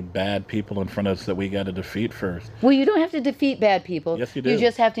too many bad people in front of us that we got to defeat first. Well, you don't have to defeat bad people. Yes, you do. You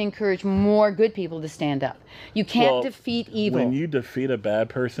just have to encourage more good people to stand up. You can't defeat evil. When you defeat a bad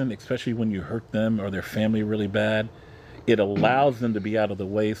person, especially when you hurt them or their family really bad, it allows them to be out of the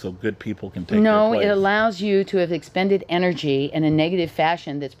way so good people can take their place. No, it allows you to have expended energy in a negative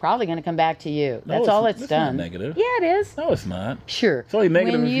fashion that's probably going to come back to you. That's all it's done. Not negative. Yeah, it is. No, it's not. Sure. It's only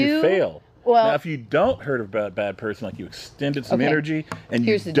negative if you fail. Well, now, if you don't hurt a bad person, like you extended some energy and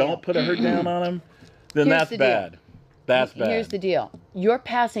you don't put a hurt down on them, then that's bad. That's bad. Here's the deal. You're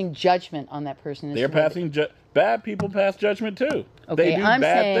passing judgment on that person. They're passing bad people pass judgment too. Okay, they do I'm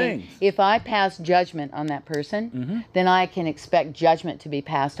bad saying things. If I pass judgment on that person, then I can expect judgment to be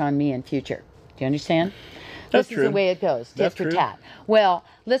passed on me in future. Do you understand? That's this true. is the way it goes. That's tit for true. tat. Well,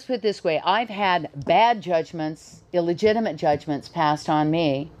 let's put it this way. I've had bad judgments, illegitimate judgments passed on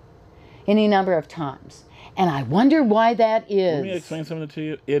me any number of times. And I wonder why that is. Let me explain something to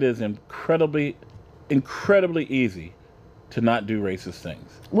you. It is incredibly easy to not do racist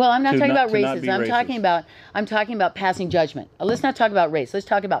things. Well, I'm not talking about racism. I'm talking about passing judgment. Let's not talk about race. Let's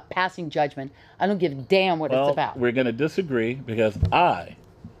talk about passing judgment. I don't give a damn what it's about. We're going to disagree because I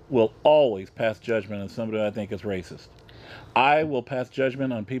will always pass judgment on somebody I think is racist. I will pass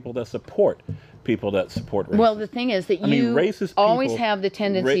judgment on people that support racism. Well, the thing is that racist always people, have the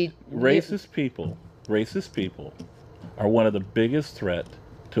tendency... Racist people are one of the biggest threat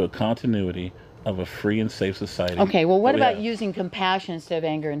to a continuity of a free and safe society. Okay, well, what about using compassion instead of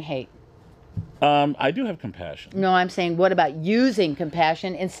anger and hate? I do have compassion. No, I'm saying what about using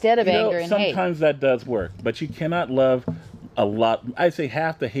compassion instead of anger and hate? Sometimes that does work, but you cannot love a lot. I say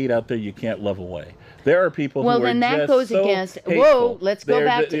half the hate out there you can't love away. There are people who are just so Well, then that goes against... hateful. Whoa, let's go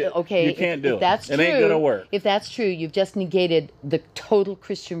back to... Okay, you can't do if that's it. True, It ain't going to work. If that's true, you've just negated the total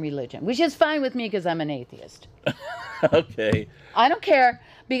Christian religion, which is fine with me because I'm an atheist. Okay. I don't care.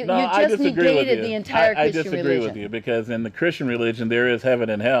 You just negated the entire Christian religion. I disagree with you because in the Christian religion there is heaven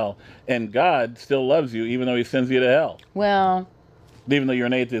and hell, and God still loves you even though he sends you to hell. Well... Even though you're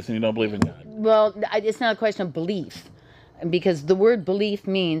an atheist and you don't believe in God. Well, it's not a question of belief. Because the word belief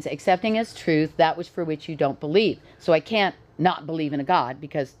means accepting as truth that which for which you don't believe. So I can't not believe in a God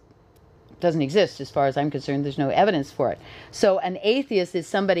because it doesn't exist as far as I'm concerned. There's no evidence for it. So an atheist is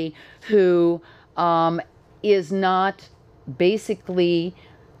somebody who is not basically...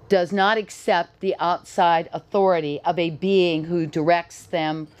 does not accept the outside authority of a being who directs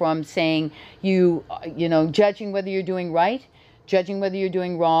them from saying, judging whether you're doing right, judging whether you're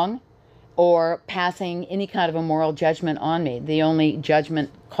doing wrong, or passing any kind of a moral judgment on me. The only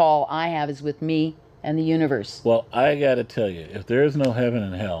judgment call I have is with me and the universe. Well, I got to tell you, if there is no heaven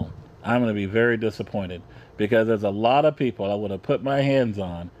and hell, I'm going to be very disappointed because there's a lot of people I would have put my hands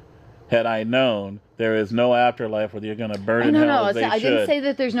on had I known there is no afterlife where you're going to burn in hell as they should. I didn't say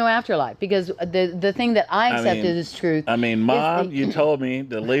that there's no afterlife, because the thing that I accepted as truth. I mean, Mom, you told me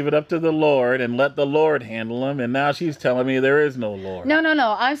to leave it up to the Lord and let the Lord handle them, and now she's telling me there is no Lord. No.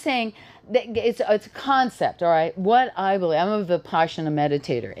 I'm saying that it's a concept, all right? What I believe, I'm a Vipassana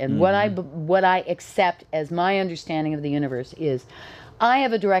meditator, and what I accept as my understanding of the universe is I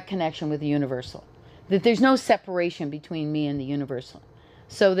have a direct connection with the universal, that there's no separation between me and the universal.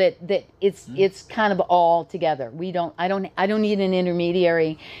 So that it's kind of all together. I don't need an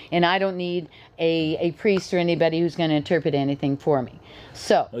intermediary, and I don't need a priest or anybody who's going to interpret anything for me.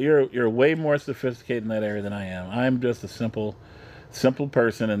 So well, you're way more sophisticated in that area than I am. I'm just a simple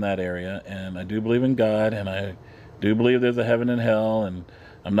person in that area, and I do believe in God, and I do believe there's a heaven and hell, and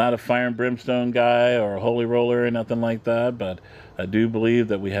I'm not a fire and brimstone guy or a holy roller or nothing like that, but I do believe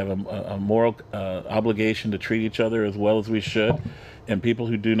that we have a moral obligation to treat each other as well as we should. And people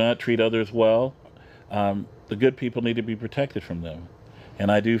who do not treat others well, the good people need to be protected from them.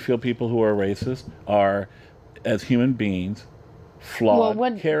 And I do feel people who are racist are, as human beings,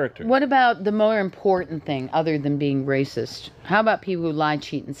 flawed character. What about the more important thing other than being racist? How about people who lie,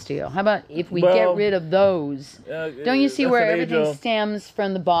 cheat, and steal? How about if we get rid of those? Don't you see where everything stems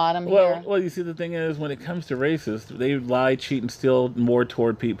from the bottom here? Well, you see, the thing is, when it comes to racists, they lie, cheat, and steal more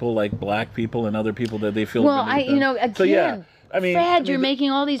toward people like black people and other people that they feel beneath them. Again... So, yeah. Fred, you're making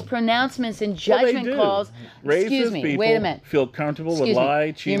all these pronouncements and judgment calls. Excuse me, wait a minute. Feel comfortable with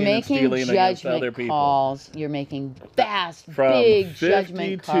lie, cheating, and stealing against other people. You're making big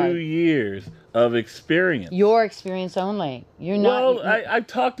judgment calls. 52 years of experience. Your experience only. You're not. Well, I've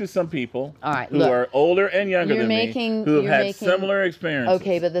talked to some people who are older and younger than me who have had similar experiences.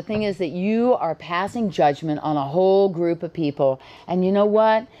 Okay, but the thing is that you are passing judgment on a whole group of people, and you know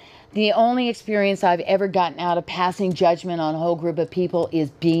what? The only experience I've ever gotten out of passing judgment on a whole group of people is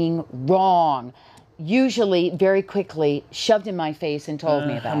being wrong. Usually, very quickly, shoved in my face and told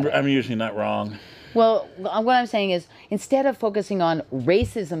me about it. I'm usually not wrong. Well, what I'm saying is, instead of focusing on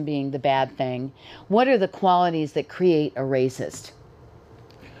racism being the bad thing, what are the qualities that create a racist?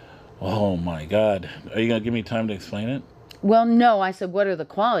 Oh, my God. Are you going to give me time to explain it? Well, no, I said, what are the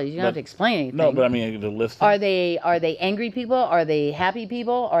qualities? You don't have to explain anything. No, but I mean, the list. Are they angry people? Are they happy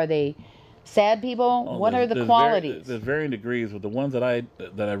people? Are they sad people? What are the qualities? There's varying degrees, but the ones that I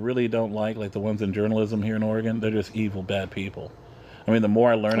really don't like the ones in journalism here in Oregon, they're just evil, bad people. I mean, the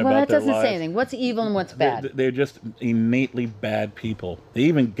more I learn about their lives... Well, that doesn't say anything. What's evil and what's bad? They're just innately bad people. They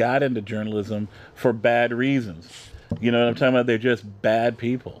even got into journalism for bad reasons. You know what I'm talking about? They're just bad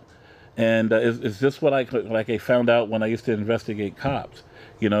people. And it's just what I found out when I used to investigate cops.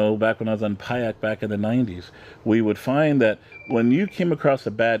 You know, back when I was on PIAC back in the 90s, we would find that when you came across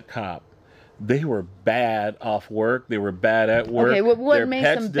a bad cop, they were bad off work. They were bad at work. Okay, what Their makes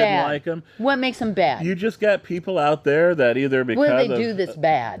pets them didn't bad? like them. What makes them bad? You just got people out there that either because what do they do that's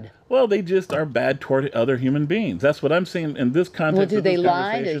bad? Well, they just are bad toward other human beings. That's what I'm saying in this context. Well, do they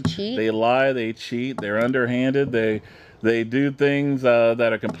lie? They cheat? They lie. They cheat. They're underhanded. They do things that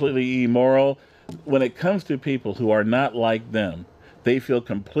are completely immoral. When it comes to people who are not like them, they feel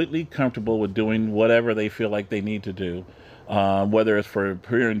completely comfortable with doing whatever they feel like they need to do, whether it's for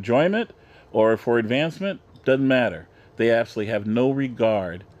pure enjoyment or for advancement, doesn't matter. They absolutely have no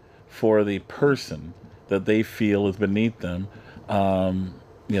regard for the person that they feel is beneath them.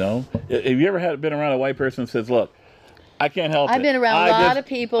 You know, have you ever been around a white person that says, look, I can't help it. I've been around a lot of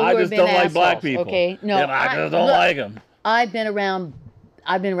people who have been assholes. I just don't like black people. Okay, no, and I just don't like them. I've been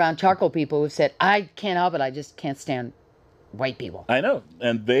around charcoal people who've said, I can't help it, I just can't stand white people. I know,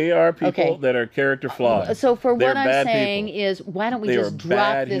 and they are people that are character flawed. So for what I'm saying is, why don't we just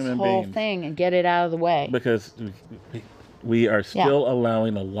drop this whole thing and get it out of the way? Because we are still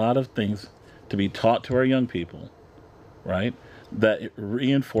allowing a lot of things to be taught to our young people, right? That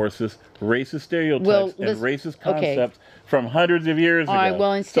reinforces racist stereotypes and racist concepts from hundreds of years ago. Right,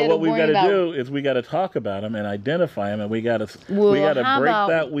 well, instead so what we've got to do is we got to talk about them and identify them, and we got to break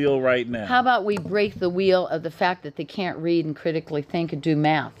that wheel right now. How about we break the wheel of the fact that they can't read and critically think and do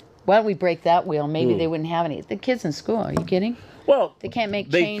math? Why don't we break that wheel? Maybe they wouldn't have any. The kids in school, are you kidding? Well, they can't make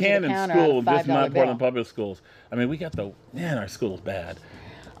they change can in school, just not more than public schools. I mean, we got our school's bad.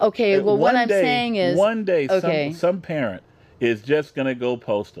 Okay, well, what I'm saying is... One day, some parent is just going to go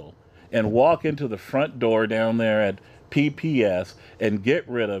postal and walk into the front door down there at PPS and get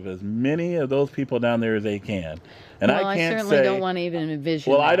rid of as many of those people down there as they can. And I certainly don't want to even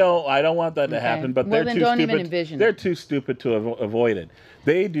envision that. I don't want that to happen, but they're too stupid. They're too stupid to avoid it.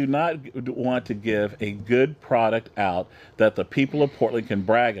 They do not want to give a good product out that the people of Portland can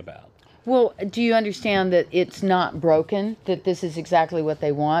brag about. Well, do you understand that it's not broken, that this is exactly what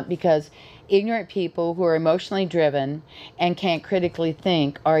they want? Because ignorant people who are emotionally driven and can't critically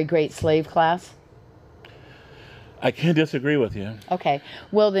think are a great slave class? I can't disagree with you. Okay.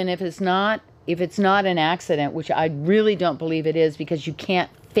 Well, then if it's not an accident, which I really don't believe it is, because you can't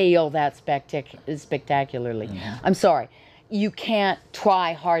fail that spectacularly. Mm-hmm. I'm sorry. You can't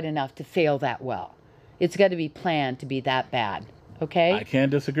try hard enough to fail that well. It's got to be planned to be that bad. Okay? I can't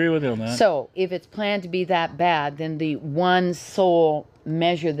disagree with you on that. So, if it's planned to be that bad, then the one sole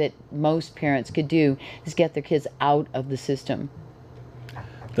measure that most parents could do is get their kids out of the system.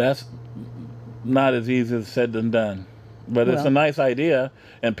 That's not as easy as said than done. But it's a nice idea,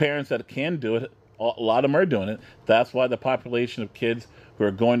 and parents that can do it, a lot of them are doing it. That's why the population of kids who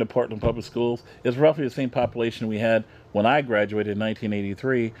are going to Portland Public Schools is roughly the same population we had when I graduated in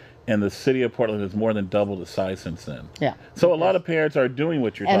 1983, and the city of Portland has more than doubled its size since then. Yeah. So a lot of parents are doing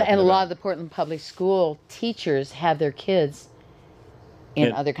what you're talking about. And a lot of the Portland Public School teachers have their kids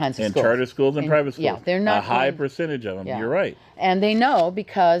in other kinds of schools. In charter schools and private schools. Yeah, they're not a high percentage of them. Yeah. You're right. And they know,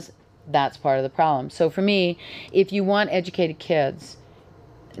 because that's part of the problem. So for me, if you want educated kids,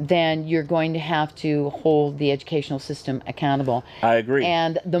 then you're going to have to hold the educational system accountable. I agree.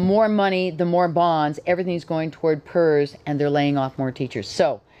 And the more money, the more bonds, everything's going toward PERS, and they're laying off more teachers.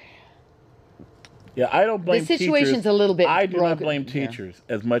 So yeah, I don't blame teachers. The situation's a little bit I do not blame teachers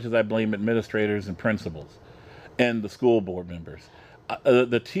as much as I blame administrators and principals and the school board members.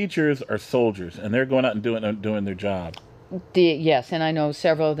 The teachers are soldiers, and they're going out and doing their job. Yes, and I know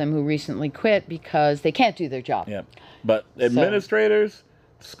several of them who recently quit because they can't do their job. Yeah, but administrators,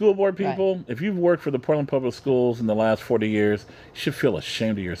 school board people, if you've worked for the Portland Public Schools in the last 40 years, you should feel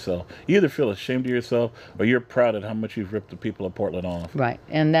ashamed of yourself. You either feel ashamed of yourself or you're proud of how much you've ripped the people of Portland off. Right,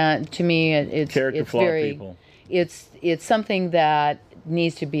 and that, to me, it's very, people. It's something that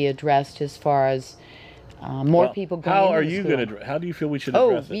needs to be addressed as far as more people going into the school. How do you feel we should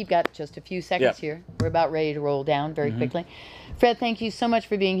address it? We've got just a few seconds here. We're about ready to roll down very quickly. Fred, thank you so much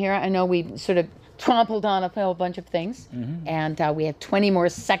for being here. I know we sort of trampled on a whole bunch of things, and we have 20 more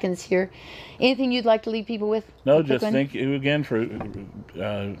seconds here. Anything you'd like to leave people with? No, just thank you again for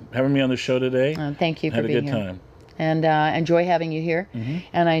having me on the show today. Thank you for being here. Had a good time. And enjoy having you here,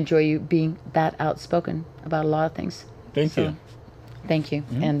 and I enjoy you being that outspoken about a lot of things. Thank you. Thank you,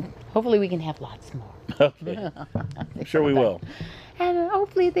 and hopefully we can have lots more. Okay. I'm sure we will. And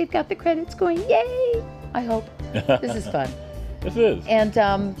hopefully they've got the credits going. Yay! I hope. This is fun. This is. And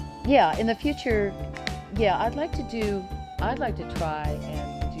in the future, I'd like to try